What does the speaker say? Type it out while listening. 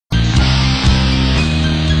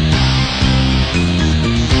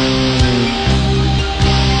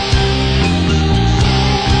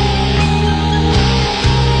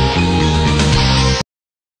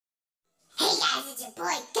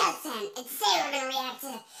we're gonna react to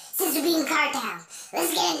senzu cartel.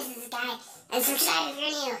 Let's get into this, guy. And subscribe if you're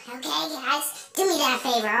new, okay, guys? Do me that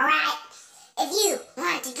favor, alright? If you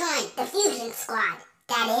want to join the Fusion Squad,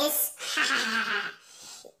 that is,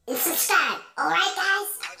 and subscribe, alright, guys?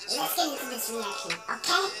 Let's get into this reaction,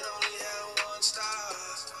 okay?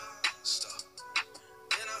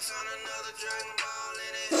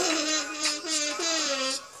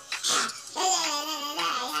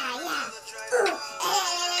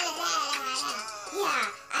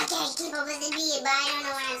 I can't keep up with the beat, but I don't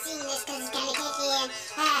know why I'm singing this because it's kind of catchy and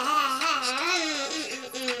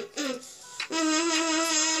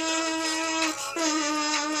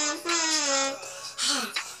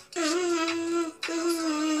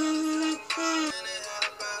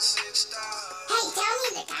Hey, tell me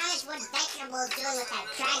in the comments what Vegetable is doing with that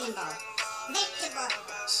Dragon Ball. Vegetable,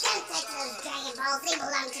 don't touch those Dragon Balls, they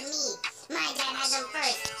belong to me. My dad had them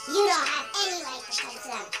first. You don't have any right to touch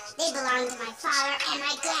them. They belong to my father and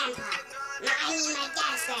my grandpa. My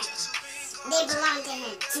dad's grandpa. They belong to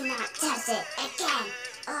him. Do not touch it again.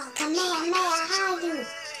 Oh, Kamehameha in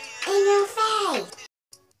your face.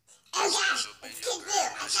 Oh gosh, it's Kid Boo.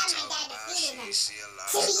 I thought my dad defeated him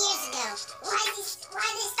 2 years ago. Why are they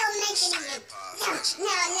still mentioning him? No, does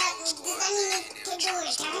that mean Kid Boo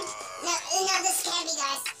returned? No, this can't be,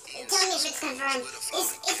 guys. Tell me if it's confirmed. Is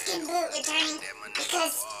Kid Boo returning?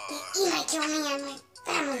 Because he might kill me and my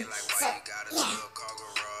family. So, yeah.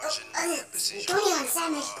 21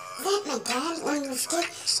 Savage. Is that my dad when he was a kid?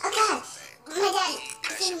 Oh god, my dad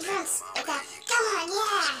getting drunk like that. Come on,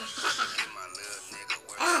 yeah.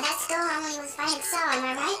 That's Gohan when he was by himself, am I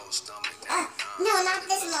right? No, not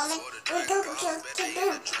this moment. Where Goku killed Kid Boo.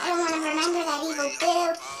 I don't want to remember that evil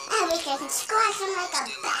Boo. I wish I could squash him like a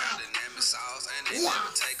bat. Yeah.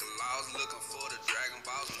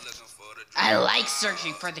 I like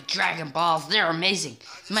searching for the Dragon Balls. They're amazing.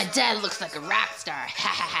 My dad looks like a rock star.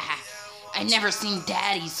 I never seen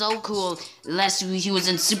Daddy so cool unless he was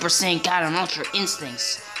in Super Saiyan God and Ultra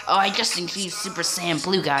Instincts. Oh, I just think he's Super Saiyan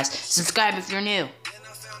Blue, guys. Subscribe if you're new.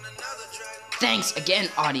 Thanks again,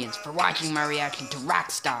 audience, for watching my reaction to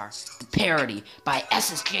Rockstar, the parody by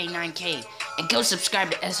SSJ9K. And go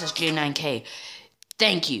subscribe to SSJ9K.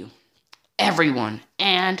 Thank you, everyone.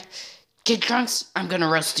 And, Kid Trunks, I'm gonna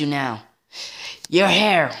roast you now. Your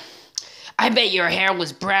hair. I bet your hair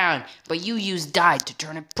was brown, but you used dye to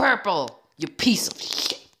turn it purple. You piece of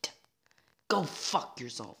shit. Go fuck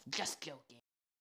yourself. Just joking.